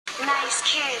Nice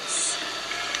kids.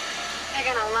 They're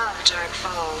gonna love Dark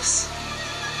Falls.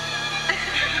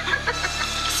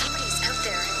 Somebody's out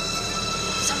there.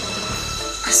 Somebody.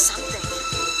 Or something.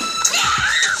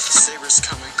 Saber's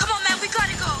coming. Come on, man, we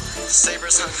gotta go.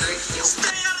 Saber's hungry.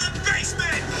 Stay out of the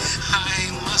basement!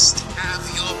 I must have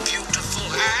your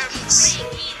beautiful hands.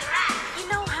 You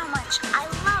know how much I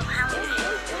love Halloween.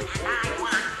 And I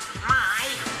want my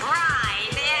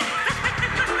bride.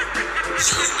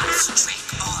 You must trick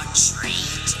or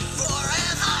treat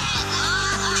forever.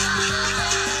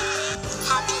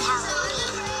 Happy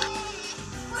Halloween.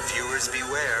 Viewers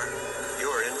beware.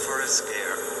 You're in for a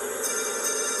scare.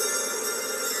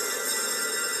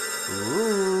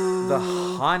 Ooh. The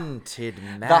Haunted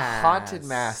Mask. The Haunted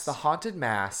Mask. The Haunted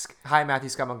Mask. Hi, Matthew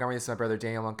Scott Montgomery. This is my brother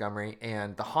Daniel Montgomery.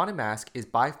 And The Haunted Mask is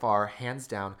by far, hands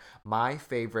down, my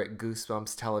favorite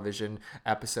Goosebumps television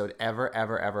episode ever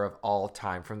of all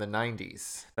time from the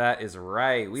 90s. That is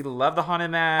right. We love The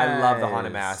Haunted Mask. I love The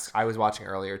Haunted Mask. I was watching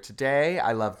earlier today.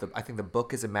 I think the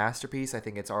book is a masterpiece. I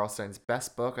think it's R.L. Stein's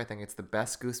best book. I think it's the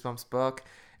best Goosebumps book.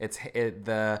 It's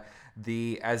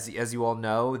as you all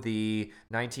know, the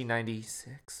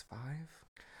 1996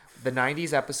 the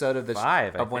 90s episode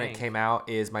of when it came out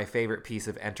is my favorite piece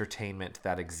of entertainment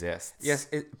that exists. Yes,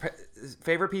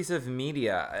 favorite piece of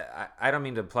media. I don't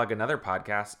mean to plug another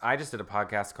podcast. I just did a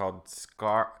podcast called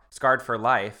Scarred for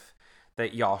Life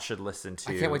that y'all should listen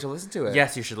to. I can't wait to listen to it.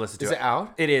 Yes, you should listen to it. Is it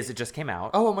out? It is. It just came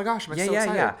out. Oh my gosh, I'm so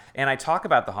excited. Yeah. And I talk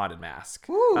about the Haunted Mask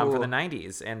Ooh. For the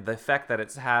 90s and the effect that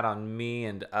it's had on me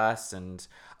and us, and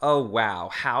oh wow,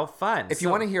 how fun. If you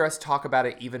want to hear us talk about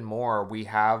it even more, we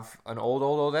have an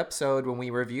old episode when we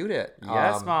reviewed it.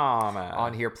 Yes, Mama.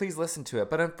 On here. Please listen to it.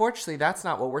 But unfortunately, that's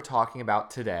not what we're talking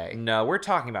about today. No, we're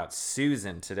talking about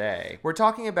Susan today. We're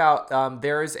talking about,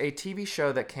 there is a TV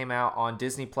show that came out on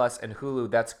Disney Plus and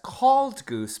Hulu that's called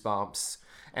Goosebumps,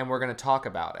 and we're going to talk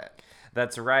about it.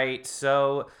 That's right.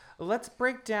 So let's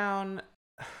break down.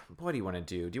 What do you want to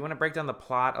do? Do you want to break down the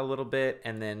plot a little bit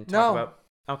and then talk about...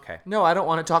 Okay. No, I don't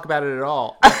want to talk about it at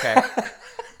all. Okay.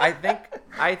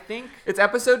 I think it's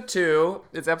episode 2.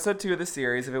 It's episode 2 of the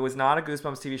series. If it was not a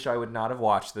Goosebumps TV show, I would not have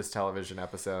watched this television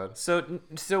episode. So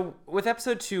with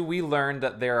episode 2, we learned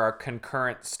that there are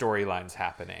concurrent storylines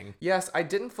happening. Yes, I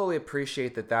didn't fully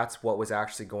appreciate that that's what was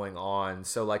actually going on.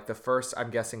 So like the first,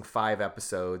 I'm guessing 5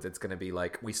 episodes, it's going to be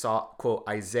like, we saw, quote,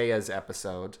 Isaiah's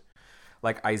episode,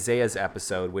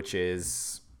 which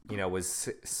is... was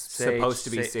supposed to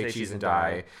be Say Cheese and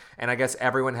Die. And I guess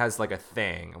everyone has like a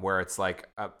thing where it's like,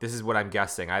 this is what I'm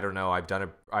guessing. I don't know.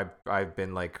 I've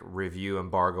been like review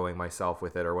embargoing myself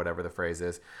with it or whatever the phrase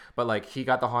is. But like he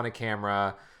got the haunted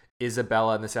camera.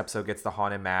 Isabella in this episode gets the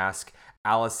haunted mask.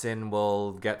 Allison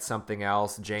will get something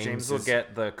else. James will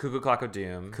get the Cuckoo Clock of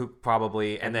Doom.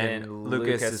 Probably. And then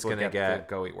Lucas is going to get the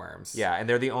Go Eat Worms. Yeah. And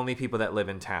they're the only people that live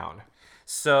in town.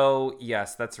 So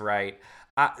yes, that's right.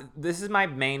 This is my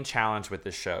main challenge with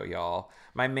this show, y'all.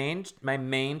 My main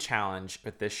challenge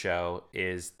with this show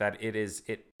is that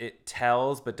it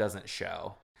tells but doesn't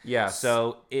show. Yes.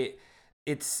 So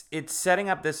it's setting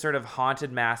up this sort of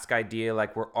haunted mask idea,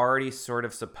 like we're already sort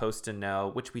of supposed to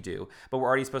know, which we do, but we're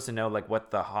already supposed to know like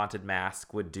what the haunted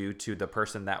mask would do to the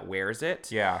person that wears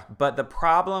it. Yeah. But the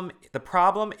problem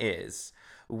is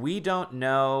we don't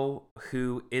know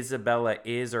who Isabella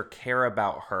is or care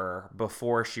about her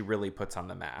before she really puts on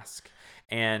the mask.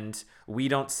 And we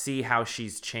don't see how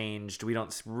she's changed. We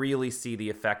don't really see the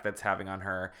effect that's having on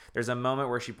her. There's a moment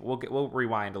where we'll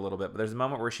rewind a little bit, but there's a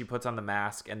moment where she puts on the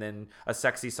mask and then a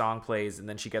sexy song plays and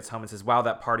then she gets home and says, wow,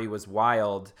 that party was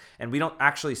wild. And we don't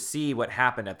actually see what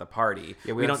happened at the party.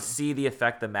 Yeah, we don't see the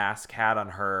effect the mask had on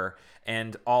her.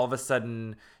 And all of a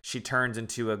sudden she turns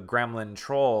into a gremlin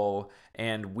troll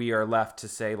and we are left to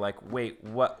say like, wait,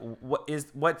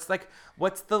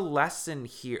 what's the lesson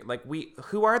here? Like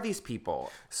who are these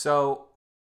people? So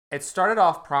it started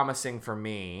off promising for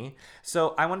me.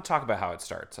 So I want to talk about how it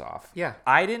starts off. Yeah.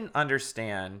 I didn't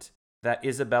understand that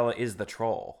Isabella is the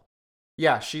troll.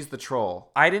 Yeah, she's the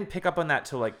troll. I didn't pick up on that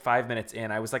till like 5 minutes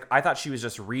in. I thought she was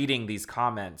just reading these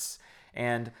comments.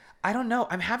 And I don't know.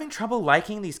 I'm having trouble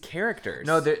liking these characters.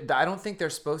 No, I don't think they're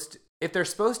supposed to. If they're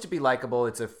supposed to be likable,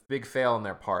 it's a big fail on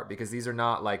their part because these are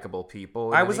not likable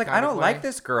people. I was like, I don't like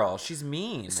this girl. She's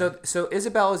mean. So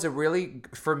Isabel is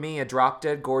for me, a drop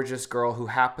dead gorgeous girl who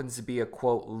happens to be a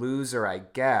quote loser, I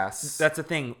guess. That's the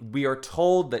thing. We are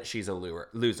told that she's a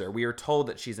loser. We are told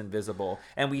that she's invisible,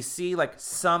 and we see like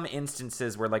some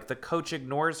instances where like the coach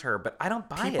ignores her, but I don't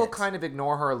buy it. People kind of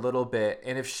ignore her a little bit,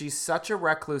 and if she's such a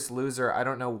recluse loser, I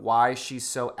don't know why she's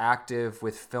so active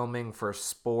with filming for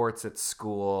sports at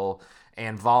school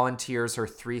and volunteers her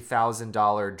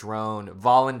 $3,000 drone,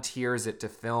 volunteers it to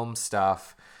film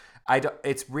stuff.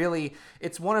 It's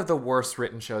one of the worst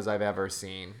written shows I've ever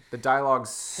seen. The dialogue's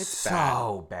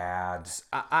so bad.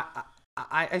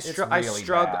 I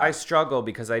struggle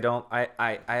because I don't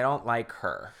like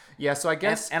her. Yeah, so I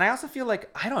guess, and I also feel like,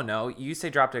 I don't know, you say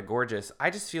Drop Dead Gorgeous. I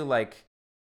just feel like,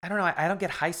 I don't know, I don't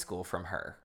get high school from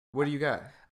her. What do you get?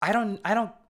 I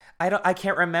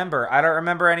can't remember. I don't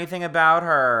remember anything about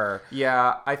her.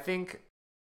 Yeah, I think,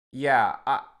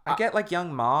 I get like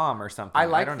Young Mom or something. I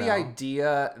like the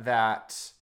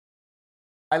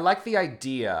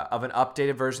idea of an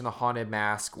updated version of the Haunted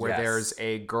Mask where there's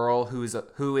a girl who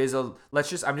is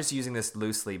I'm just using this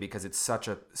loosely because it's such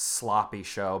a sloppy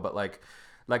show, but like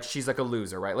she's like a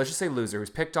loser, right? Let's just say loser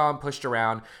who's picked on, pushed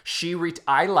around.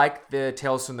 I like the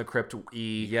Tales from the Crypt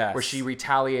where she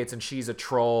retaliates and she's a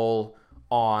troll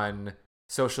on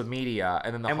social media,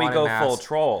 and then we go full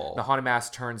troll. The Haunted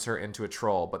Mask turns her into a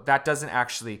troll, but that doesn't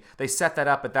actually. They set that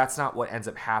up, but that's not what ends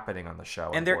up happening on the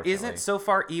show. And there isn't so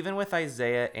far, even with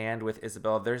Isaiah and with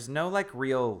Isabella. There's no like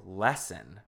real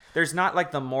lesson. There's not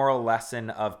like the moral lesson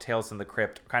of Tales from the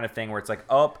Crypt kind of thing where it's like,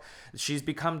 oh, she's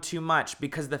become too much.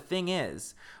 Because the thing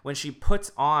is, when she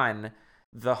puts on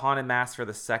the Haunted Mask for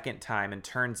the second time and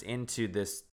turns into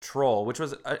this troll, which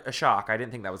was a shock. I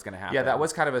didn't think that was going to happen. Yeah, that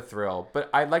was kind of a thrill. But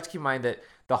I'd like to keep in mind that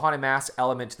the Haunted Mask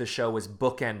element to the show was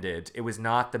bookended. It was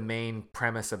not the main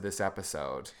premise of this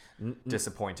episode,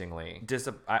 disappointingly.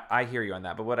 I hear you on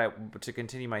that. But to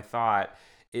continue my thought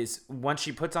is, once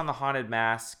she puts on the Haunted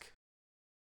Mask,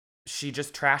 she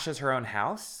just trashes her own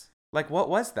house? Like, what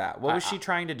was that? What was she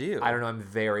trying to do? I don't know. I'm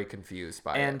very confused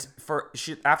by it. And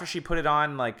after she put it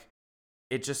on, like,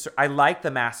 I like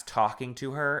the mask talking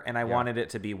to her, and I wanted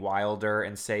it to be wilder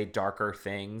and say darker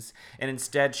things. And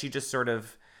instead, she just sort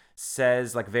of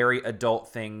says like very adult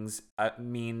things,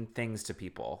 mean things to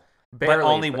people. Barely, but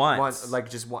only once. Like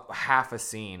just half a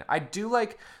scene. I do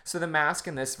like, so the mask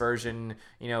in this version,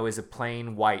 is a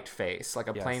plain white face, like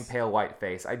a plain pale white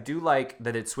face. I do like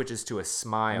that it switches to a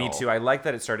smile. Me too. I like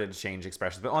that it started to change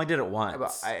expressions, but only did it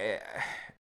once.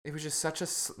 It was just such a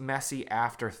messy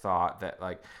afterthought that,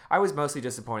 like, I was mostly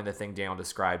disappointed in the thing Daniel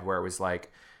described where it was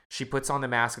like she puts on the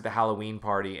mask at the Halloween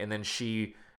party and then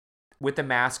she, with the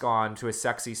mask on to a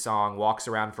sexy song, walks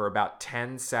around for about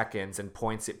 10 seconds and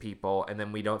points at people, and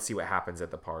then we don't see what happens at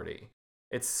the party.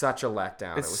 It's such a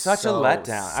letdown. It's such a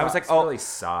letdown. I was like, oh, it really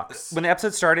sucks. When the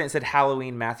episode started and it said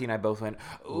Halloween, Matthew and I both went,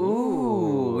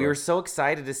 ooh. We were so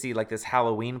excited to see like this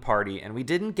Halloween party, and we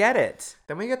didn't get it.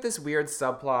 Then we get this weird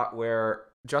subplot where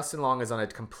Justin Long is on a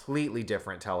completely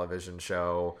different television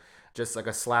show, just like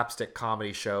a slapstick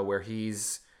comedy show where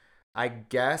he's, I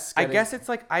guess it's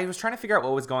like, I was trying to figure out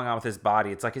what was going on with his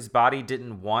body. It's like his body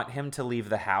didn't want him to leave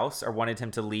the house or wanted him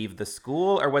to leave the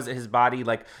school, or was it his body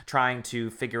like trying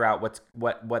to figure out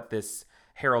what this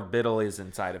Harold Biddle is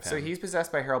inside of him? So he's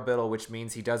possessed by Harold Biddle, which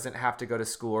means he doesn't have to go to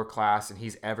school or class, and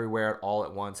he's everywhere all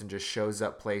at once and just shows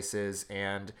up places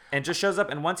and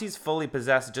once he's fully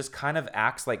possessed, just kind of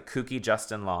acts like kooky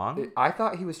Justin Long. I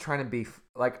thought he was trying to be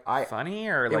funny,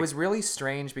 or like, it was really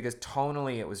strange because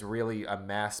tonally it was really a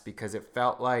mess, because it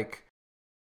felt like,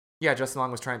 yeah, Justin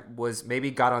Long was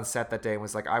maybe got on set that day and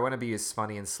was like, I want to be as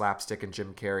funny and slapstick and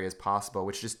Jim Carrey as possible,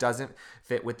 which just doesn't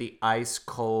fit with the ice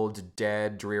cold,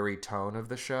 dead, dreary tone of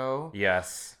the show.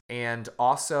 Yes. And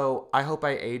also, I hope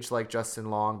I aged like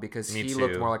Justin Long, because Me he too.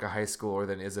 looked more like a high schooler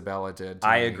than Isabella did.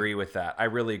 I agree with that. I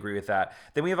really agree with that.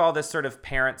 Then we have all this sort of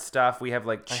parent stuff. We have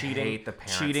like cheating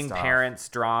parents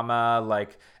drama,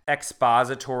 like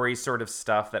expository sort of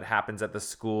stuff that happens at the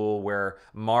school where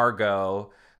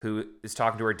Margot, who is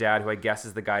talking to her dad, who I guess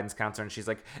is the guidance counselor, and she's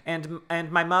like, and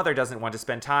my mother doesn't want to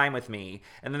spend time with me.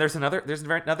 And then there's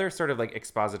another sort of like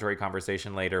expository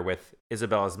conversation later with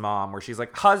Isabella's mom, where she's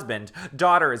like, husband,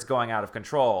 daughter is going out of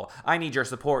control. I need your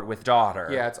support with daughter.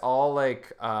 Yeah, it's all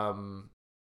like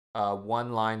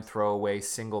one-line throwaway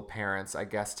single parents, I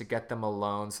guess, to get them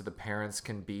alone so the parents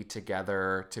can be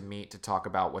together to meet to talk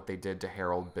about what they did to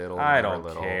Harold Biddle. I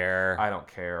don't care. I don't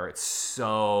care. It's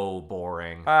so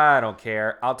boring. I don't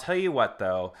care. I'll tell you what,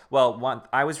 though. Well,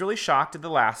 I was really shocked at the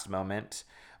last moment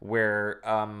where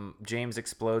James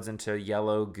explodes into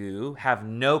yellow goo. Have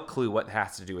no clue what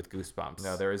has to do with Goosebumps.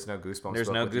 No, there is no Goosebumps.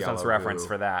 There's no Goosebumps reference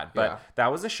for that. But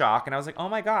that was a shock, and I was like, oh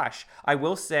my gosh. I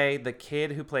will say the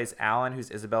kid who plays Alan,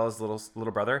 who's Isabella's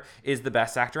little brother, is the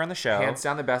best actor on the show. Hands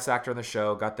down the best actor on the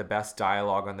show. Got the best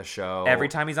dialogue on the show. Every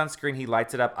time he's on screen, he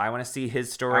lights it up. I want to see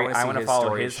his story. I want to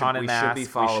follow his haunted mask.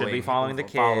 We should be following the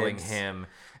kids. Following him.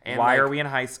 And why are we in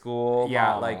high school?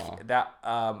 Yeah, Aww. like that.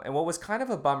 And what was kind of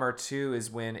a bummer too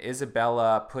is when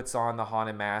Isabella puts on the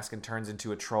haunted mask and turns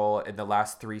into a troll in the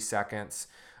last 3 seconds.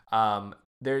 I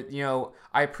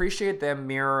appreciate them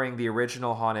mirroring the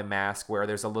original haunted mask where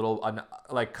there's a little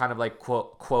kind of like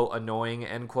quote annoying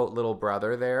end quote little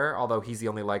brother there, although he's the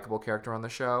only likable character on the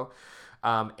show.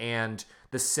 And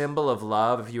the symbol of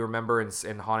love, if you remember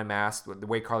in Haunted Mask, the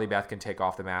way Carly Beth can take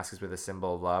off the mask is with a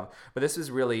symbol of love. But this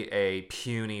is really a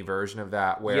puny version of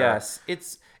that. Where yes,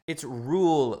 it's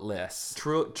ruleless.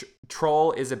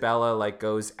 Troll Isabella like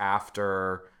goes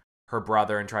after her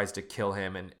brother and tries to kill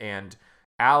him, and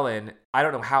Alan, I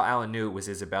don't know how Alan knew it was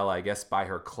Isabella, I guess by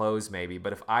her clothes maybe,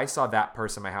 but if I saw that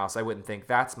person in my house, I wouldn't think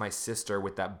that's my sister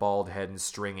with that bald head and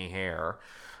stringy hair.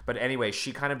 But anyway,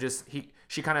 she kind of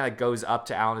like goes up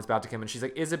to Alan, is about to come, and she's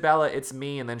like, Isabella, it's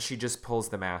me, and then she just pulls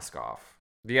the mask off.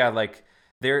 Yeah, like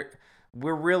we're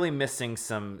really missing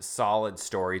some solid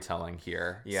storytelling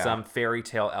here. Yeah. Some fairy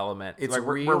tale element. It's like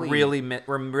we're really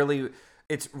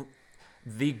it's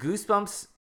the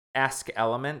Goosebumps-esque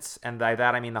elements, and by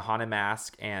that I mean the haunted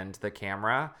mask and the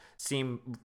camera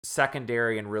seem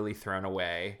secondary and really thrown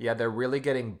away. Yeah, they're really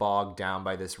getting bogged down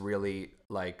by this really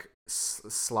like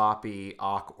sloppy,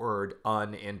 awkward,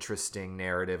 uninteresting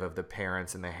narrative of the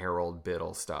parents and the Harold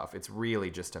Biddle stuff. It's really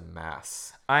just a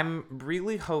mess. I'm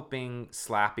really hoping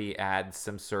Slappy adds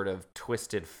some sort of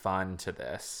twisted fun to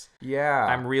this. Yeah.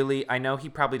 I know he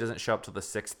probably doesn't show up till the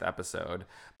 6th episode,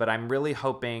 but I'm really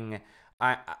hoping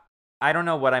I don't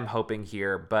know what I'm hoping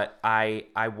here, but I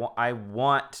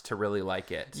want to really like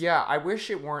it. Yeah, I wish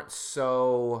it weren't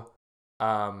so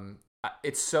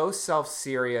it's so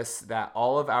self-serious that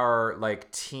all of our like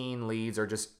teen leads are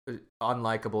just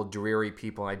unlikable, dreary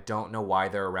people, and I don't know why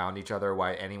they're around each other,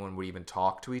 why anyone would even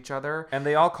talk to each other. And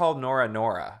they all call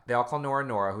Nora. They all call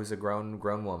Nora, who's a grown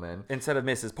woman. Instead of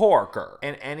Mrs. Porker.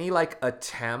 And any like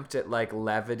attempt at like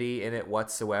levity in it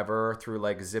whatsoever through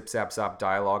like zip zap zop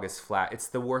dialogue is flat. It's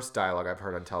the worst dialogue I've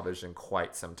heard on television in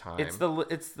quite some time. It's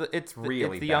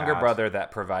really the bad. Younger brother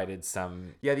that provided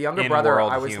some the younger brother.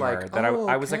 I was humor like, that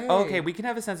I was like, okay. okay, we can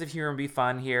have a sense of humor and be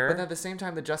fun here. But at the same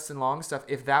time, the Justin Long stuff,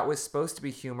 if that was supposed to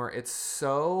be humor, it's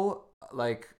so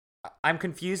like I'm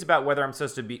confused about whether I'm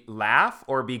supposed to be laugh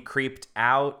or be creeped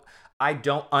out. I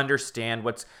don't understand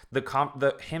what's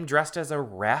the him dressed as a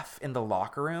ref in the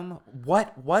locker room.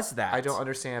 What was that? I don't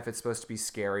understand if it's supposed to be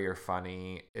scary or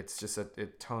funny. It's just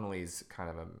it tonally is kind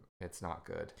of it's not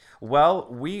good. Well,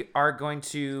 we are going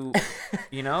to,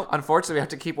 unfortunately, we have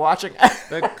to keep watching.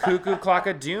 The Cuckoo Clock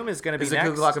of Doom is going to be next. Is the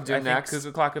Cuckoo Clock of Doom I next? think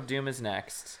Cuckoo Clock of Doom is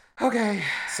next. Okay.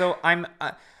 So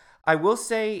I will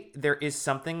say there is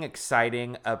something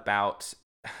exciting about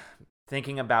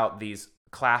thinking about these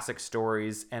classic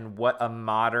stories and what a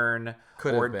modern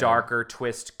or darker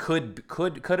twist could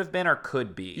have been or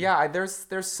could be. Yeah, there's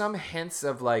some hints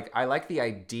of like, I like the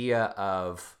idea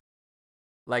of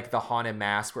like the haunted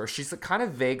mask where she's kind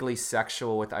of vaguely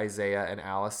sexual with Isaiah and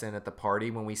Allison at the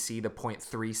party when we see the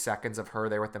 0.3 seconds of her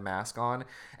there with the mask on.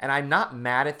 And I'm not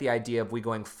mad at the idea of we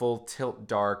going full tilt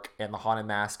dark and the haunted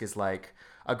mask is like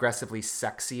aggressively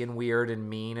sexy and weird and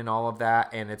mean and all of that,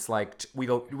 and it's like we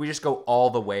just go all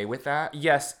the way with that.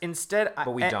 Yes, instead,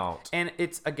 but we don't. And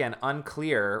it's again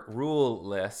unclear,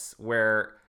 ruleless,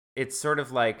 where it's sort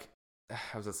of like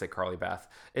I was gonna say Carly Beth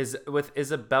is with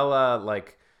Isabella,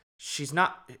 like she's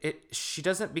not. She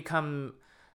doesn't become.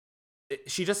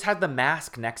 She just had the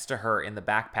mask next to her in the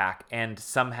backpack, and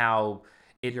somehow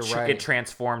it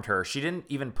transformed her. She didn't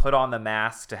even put on the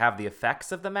mask to have the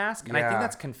effects of the mask, and I think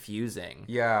that's confusing.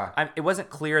 Yeah. It wasn't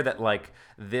clear that like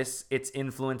its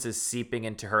influence is seeping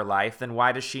into her life. Then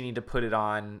why does she need to put it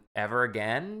on ever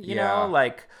again? You know,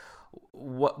 like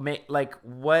what?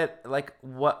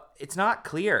 It's not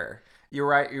clear. You're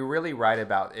right. You're really right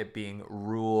about it being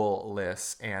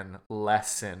ruleless and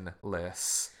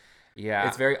lessonless. Yeah.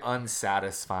 It's very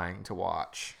unsatisfying to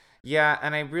watch. Yeah,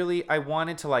 and I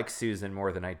wanted to like Susan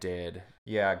more than I did.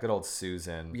 Yeah, good old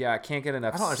Susan. Yeah, I can't get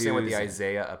enough. I don't understand what the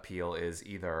Isaiah appeal is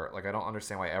either. Like, I don't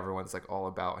understand why everyone's like all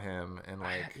about him and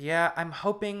like. Yeah, I'm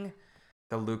hoping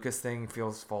the Lucas thing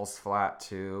falls flat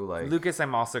too. Like Lucas,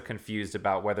 I'm also confused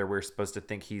about whether we're supposed to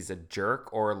think he's a jerk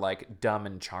or like dumb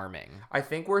and charming. I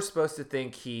think we're supposed to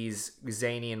think he's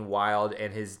zany and wild,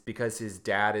 and because his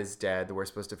dad is dead, we're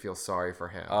supposed to feel sorry for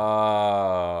him.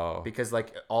 Oh, because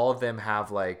like all of them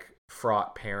have like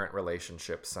fraught parent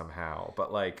relationships somehow,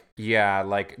 but like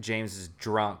like James is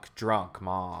drunk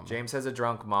mom. James has a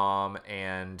drunk mom,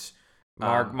 and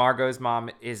Margot's mom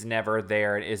is never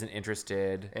there and isn't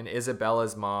interested. And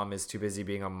Isabella's mom is too busy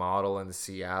being a model in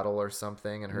Seattle or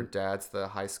something, and her dad's the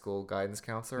high school guidance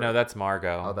counselor. No, that's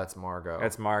Margot. Oh, that's Margot.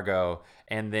 That's Margot.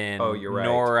 And then you're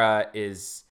right.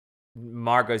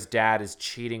 Margot's dad is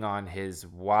cheating on his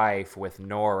wife with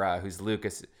Nora, who's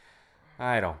Lucas.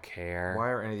 I don't care. Why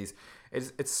are any of these?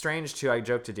 It's strange too. I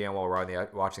joked to Dan while we were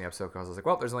watching the episode because I was like,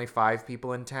 well, there's only 5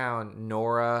 people in town: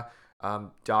 Nora,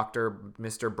 Dr.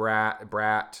 Mr.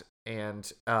 Brat,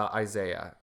 and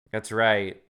Isaiah. That's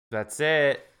right. That's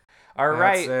it. All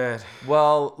right. That's it.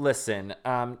 Well, listen.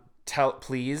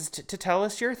 Pleased to tell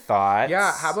us your thoughts.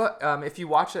 Yeah. How about if you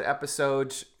watch an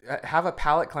episode, have a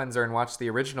palate cleanser and watch the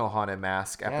original Haunted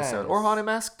Mask episode or Haunted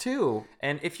Mask 2.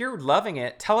 And if you're loving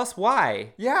it, tell us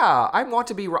why. Yeah, I want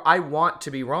to be wrong. I want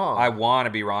to be wrong. Please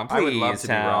I would love to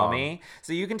tell be wrong. me.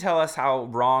 So you can tell us how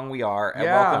wrong we are at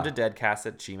welcome to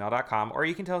deadcast@gmail.com, or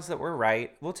you can tell us that we're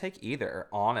right. We'll take either,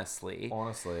 honestly.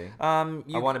 I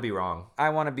want to be wrong. I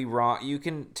want to be wrong. You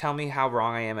can tell me how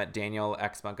wrong I am at Daniel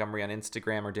X Montgomery on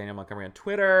Instagram or Daniel Montgomery on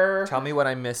Twitter. Tell me what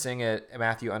I'm missing at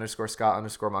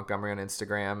Matthew_Scott_Montgomery on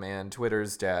Instagram, and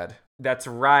Twitter's dead. That's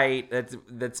right.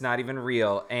 That's not even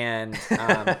real. And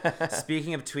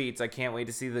speaking of tweets, I can't wait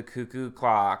to see the cuckoo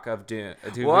clock of doom.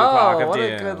 Whoa, what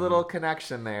a good little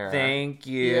connection there. Thank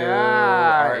you.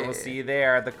 Yeah. All right, we'll see you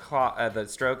there at the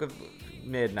stroke of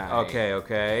midnight.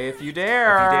 Okay. If you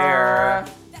dare.